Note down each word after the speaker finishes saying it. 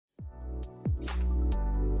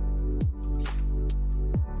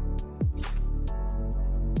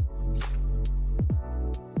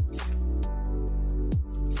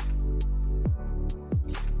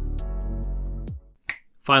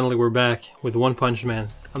Finally, we're back with One Punch Man.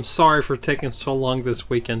 I'm sorry for taking so long this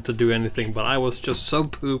weekend to do anything, but I was just so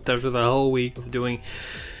pooped after the whole week of doing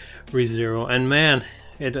ReZero, and man,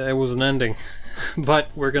 it was an ending.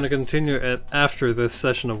 But we're gonna continue it after this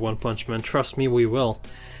session of One Punch Man. Trust me, we will.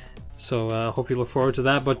 So hope you look forward to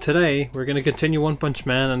that. But today we're gonna continue One Punch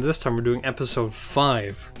Man, and this time we're doing episode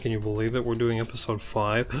 5. Can you believe it? We're doing episode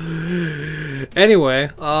 5. Anyway,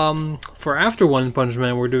 for after One Punch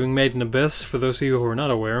Man, we're doing Made in Abyss. For those of you who are not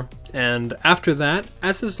aware, and after that,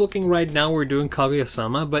 as it's looking right now, we're doing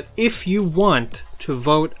Kaguya-sama. But if you want to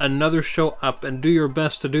vote another show up and do your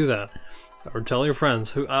best to do that, or tell your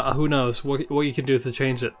friends, who knows what you can do to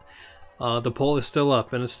change it. The poll is still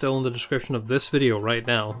up, and it's still in the description of this video right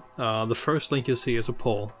now. The first link you see is a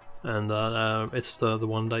poll, and it's the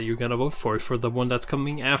one that you're gonna vote for the one that's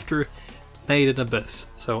coming after Made in Abyss.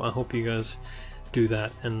 So I hope you guys do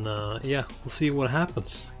that, and yeah, we'll see what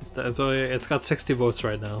happens. It's got 60 votes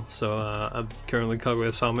right now, so currently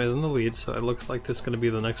Kaguya-sama is in the lead, so it looks like this is gonna be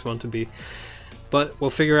the next one to be. But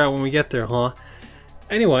we'll figure out when we get there, huh?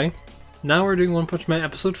 Anyway, now we're doing One Punch Man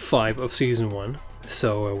episode 5 of season 1.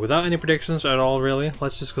 So without any predictions at all, really,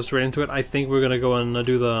 let's just go straight into it. I think we're gonna go and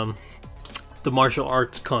do the martial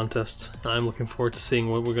arts contest. I'm looking forward to seeing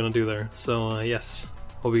what we're gonna do there. So yes,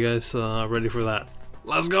 hope you guys are ready for that.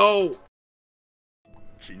 Let's go!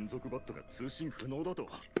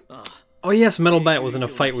 Oh yes, Metal Bat was in a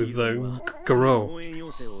fight with Garo.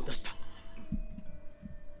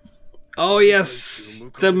 Oh yes,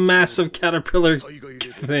 the massive caterpillar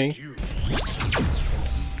thing.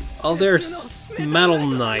 Oh, there's Metal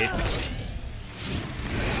Knight.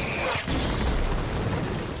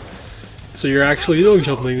 So you're actually doing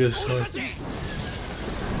something this time.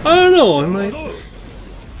 I don't know, it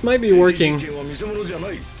might be working.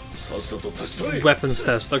 Weapons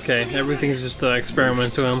test, okay. Everything's just an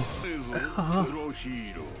experiment to him.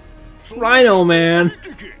 Rhino Man!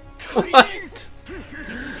 What?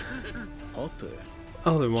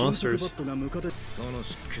 Oh, they're monsters.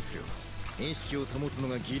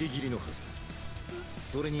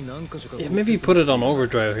 Yeah, maybe put it on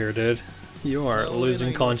overdrive here, dude. You are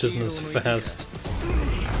losing consciousness fast.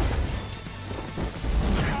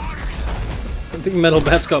 I think Metal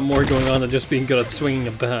Bat's got more going on than just being good at swinging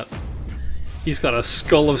a bat. He's got a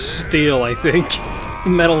skull of steel, I think.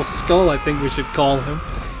 Metal skull, I think we should call him.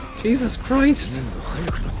 Jesus Christ!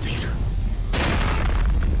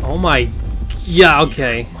 Oh my... Yeah,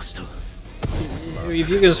 okay. If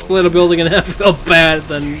you can split a building in half with a bat,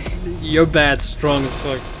 then your bat's strong as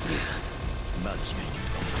fuck.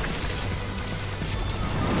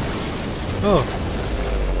 Oh.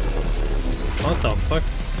 What the fuck?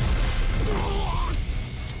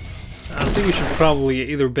 I think we should probably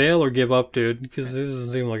either bail or give up, dude, because it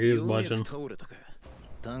doesn't seem like he's budging.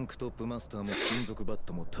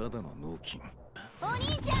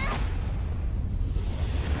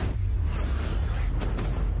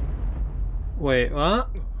 Wait, what?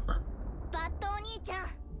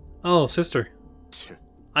 Oh, sister.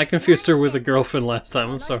 I confused her with a girlfriend last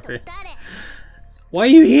time, I'm sorry. Why are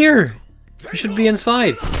you here? You should be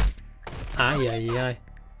inside. Ay, ay, ay.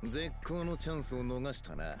 You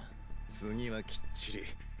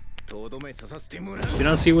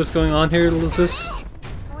don't see what's going on here, Ulysses?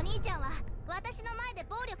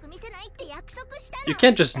 You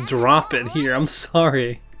can't just drop it here, I'm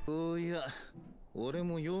sorry.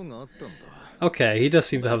 Okay, he does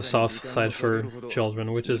seem to have a soft side for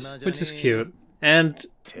children, which is cute. And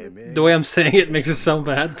the way I'm saying it makes it sound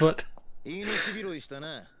bad, but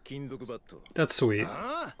that's sweet.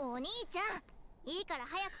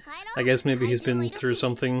 I guess maybe he's been through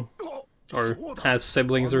something, or has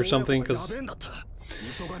siblings or something, because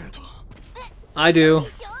I do.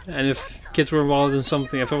 And if kids were involved in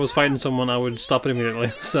something, if I was fighting someone, I would stop it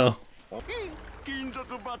immediately, so...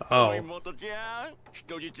 Oh.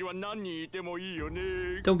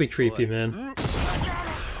 Don't be creepy, man.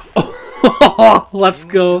 Let's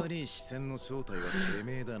go.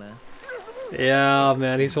 Yeah,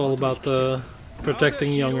 man, he's all about the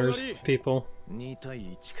protecting younger people.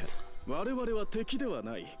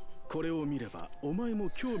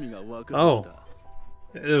 Oh.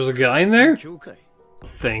 There's a guy in there?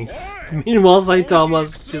 Thanks. Meanwhile,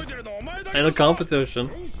 Saitama's just in a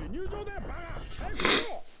competition.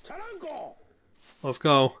 Let's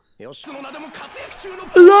go. Lying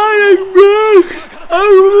back! I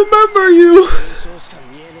remember you!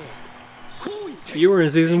 You were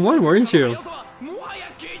in season 1, weren't you?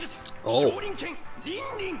 Oh.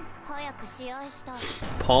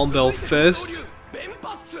 Palm Bell Fist.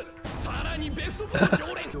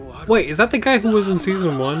 Wait, is that the guy who was in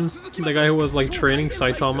season 1? The guy who was like training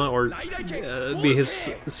Saitama or be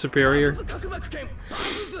his superior?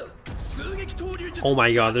 Oh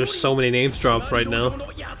my god, there's so many names dropped right now.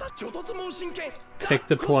 Take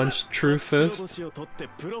the plunge, true fist.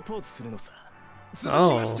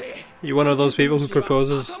 Oh, you one of those people who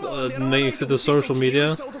proposes makes it to social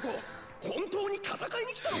media?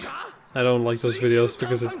 I don't like those videos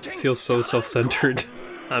because it feels so self-centered.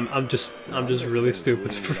 I'm just really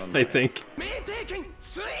stupid, I think.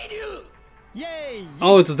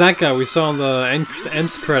 Oh, it's that guy we saw in the end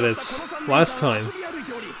credits last time.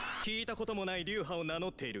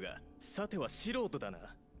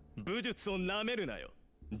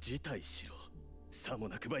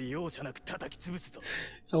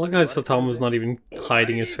 I like how Saitama's not even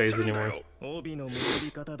hiding his face anymore.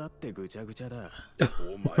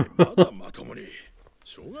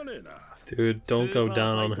 Dude, don't go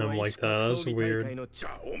down on him like that. That's weird.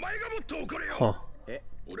 Huh.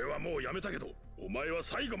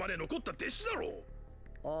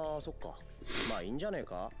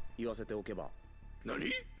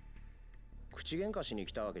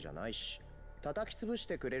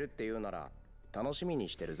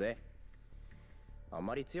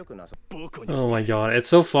 Oh my god, it's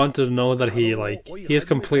so fun to know that he is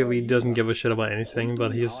completely doesn't give a shit about anything,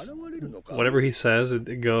 but he's whatever he says,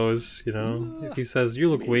 it goes, you know. If he says you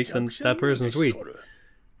look weak, then that person's weak.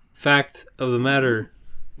 Fact of the matter.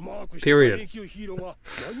 Period.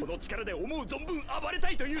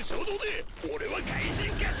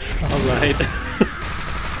 Alright.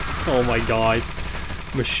 Oh my god.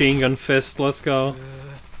 Machine gun fist, let's go.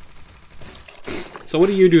 So what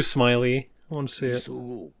do you do, Smiley? I want to see it.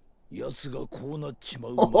 Oh.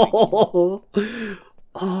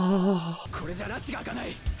 Oh.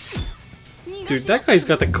 Dude, that guy's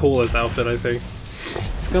got the coolest outfit, I think.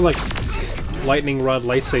 He's got like lightning rod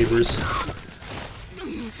lightsabers.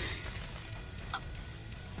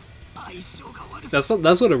 That's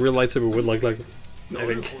what a real lightsaber would look like, I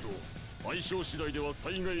think.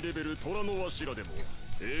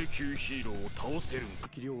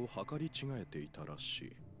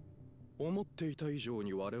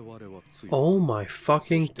 Oh my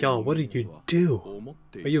fucking god, what did you do?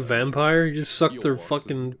 Are you a vampire? You just sucked their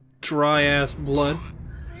fucking dry ass blood?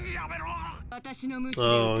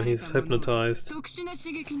 Oh, he's hypnotized.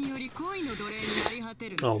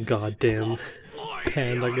 Oh god damn.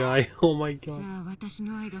 Panda guy. Oh my god.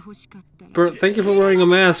 Bert, thank you for wearing a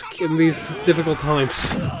mask in these difficult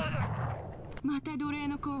times.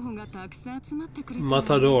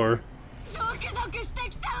 Matador.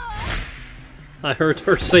 I heard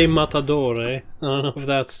her say Matador, eh? I don't know if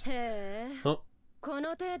that's... Oh,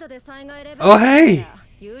 oh hey!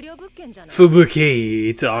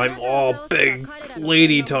 Fubuki time! Oh, big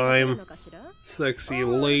lady time! Sexy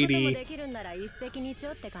lady.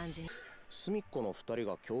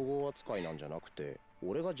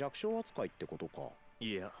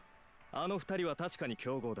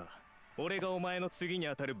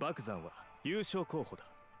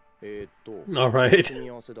 Alright.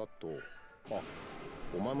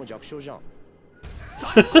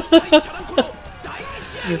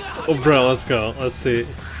 Oh bro, let's go. Let's see.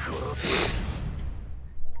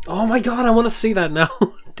 Oh my god, I want to see that now.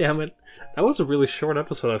 Damn it. That was a really short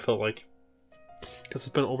episode, I felt like. Because it's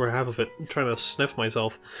been over half of it. I'm trying to sniff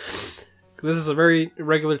myself. This is a very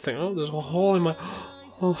regular thing. Oh, there's a hole in my...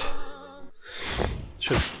 Oh.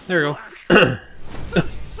 Shit. There you go.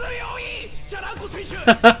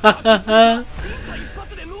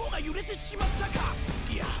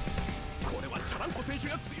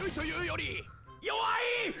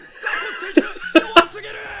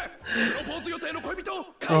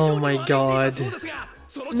 Oh my god.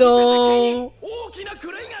 No!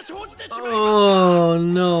 Oh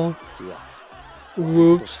no.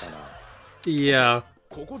 Whoops. Yeah.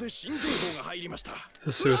 It's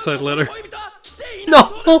a suicide letter.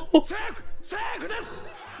 No!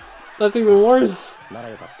 That's even worse.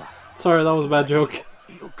 Sorry, that was a bad joke.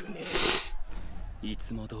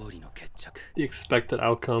 The expected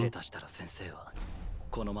outcome.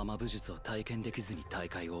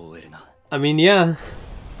 I mean, yeah.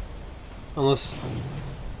 Unless...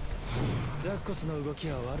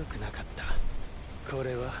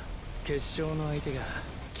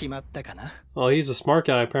 Well, he's a smart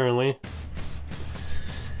guy, apparently.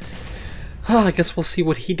 I guess we'll see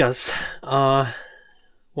what he does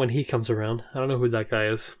when he comes around. I don't know who that guy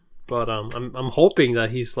is, but I'm hoping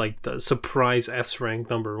that he's like the surprise S-rank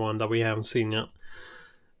 #1 that we haven't seen yet.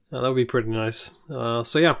 That would be pretty nice.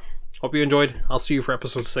 So yeah, hope you enjoyed. I'll see you for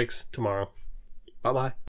episode 6 tomorrow. Bye bye.